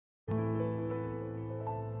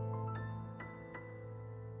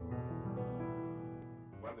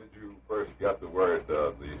first get the word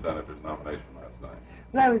of the senator's nomination last night?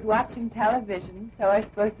 Well, I was watching television, so I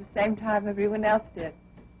suppose the same time everyone else did.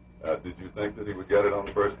 Did you think that he would get it on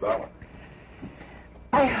the first ballot?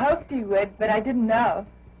 I hoped he would, but I didn't know.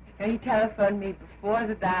 He telephoned me before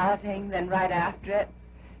the balloting, then right after it,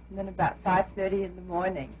 and then about 5:30 in the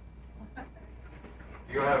morning.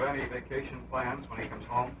 Do you have any vacation plans when he comes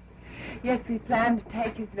home? Yes, we plan to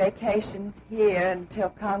take his vacation here until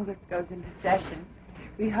Congress goes into session.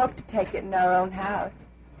 We hope to take it in our own house.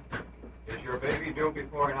 Is your baby due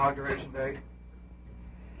before Inauguration Day?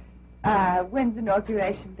 When's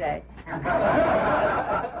Inauguration Day? What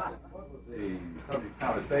was the subject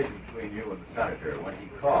conversation between you and the senator when he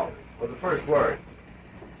called? What were the first words?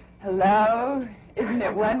 Hello? Isn't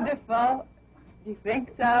it wonderful? Do you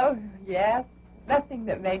think so? Yes. Nothing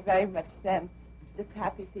that made very much sense. Just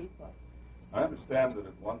happy people. I understand that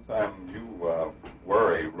at one time you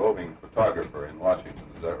were a roving photographer in Washington.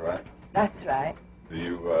 Is that right? That's right.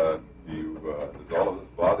 Does all of this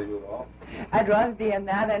bother you at all? I'd rather be on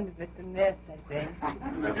that end of it than this, I think.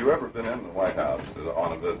 Have you ever been in the White House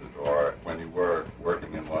on a visit or when you were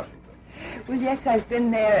working in Washington? Well, yes, I've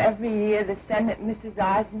been there every year. The Senate, Mrs.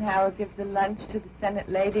 Eisenhower gives a lunch to the Senate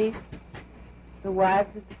ladies, the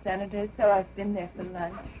wives of the senators, so I've been there for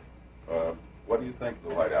lunch. What do you think of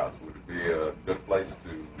the White House? Would it be a good place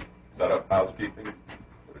to set up housekeeping?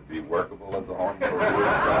 Would it be workable as a home for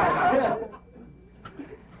you?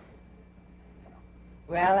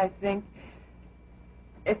 Well, I think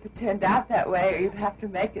if it turned out that way, you'd have to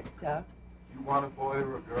make it so. Do you want a boy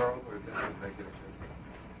or a girl, or does it make a difference?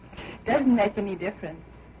 It doesn't make any difference.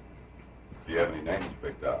 Do you have any names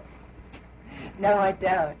picked out? No, I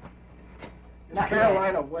don't. Is Not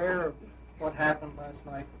Caroline yet. aware of what happened last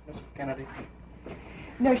night, Mrs. Kennedy?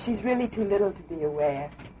 No, she's really too little to be aware.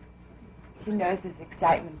 She knows there's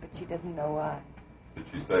excitement, but she doesn't know why. Did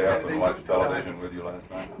she stay up and watch television with you last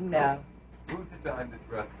night? No. Who designed the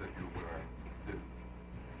dress that you're wearing?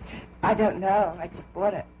 I don't know. I just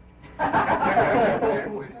bought it.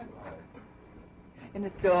 In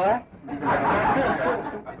a store?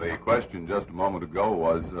 The question just a moment ago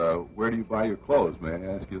was, where do you buy your clothes? May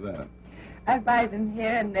I ask you that? I buy them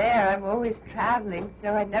here and there. I'm always traveling,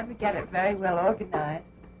 so I never get it very well organized.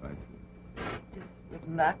 I see. Just with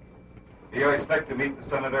luck. Do you expect to meet the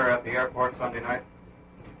senator at the airport Sunday night?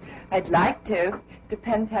 I'd like to.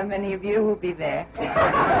 Depends how many of you will be there. You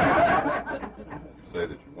say that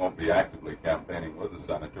you won't be actively campaigning with the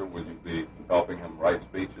senator. Will you be helping him write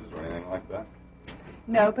speeches or anything like that?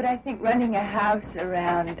 No, but I think running a house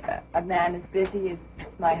around a man as busy as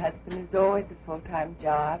my husband is always a full-time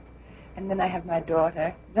job. And then I have my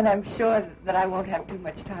daughter. Then I'm sure that I won't have too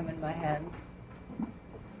much time on my hands.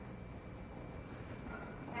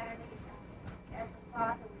 Kennedy, as a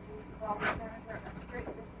father, would you call the senator a strict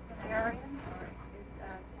disciplinarian, or is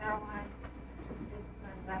Caroline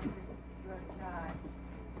discipline left to your charge?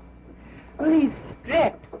 Well, he's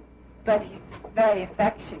strict, but he's very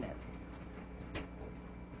affectionate,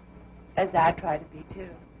 as I try to be, too.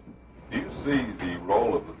 Do you see the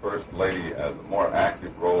role of the First Lady as a more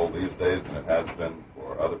active role these days than it has been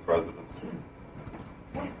for other presidents?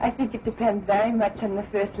 I think it depends very much on the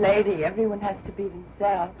First Lady. Everyone has to be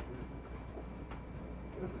themselves.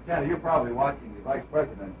 Mr. Kennedy, you're probably watching the vice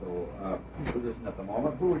presidential position at the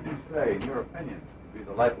moment. Who would you say, in your opinion, would be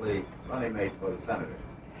the likely running mate for the senator?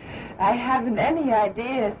 I haven't any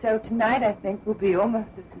idea, so tonight I think will be almost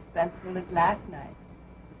as suspenseful as last night.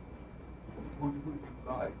 Who do you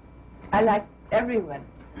like? I like everyone.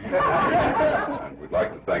 And we'd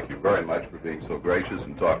like to thank you very much for being so gracious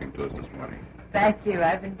and talking to us this morning. Thank you.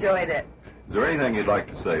 I've enjoyed it. Is there anything you'd like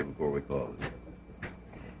to say before we close?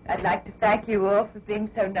 I'd like to thank you all for being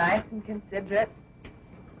so nice and considerate.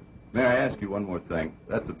 May I ask you one more thing?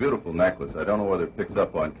 That's a beautiful necklace. I don't know whether it picks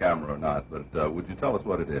up on camera or not, but would you tell us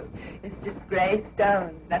what it is? It's just gray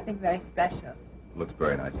stones, nothing very special. Looks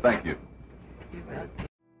very nice. Thank you. You're welcome.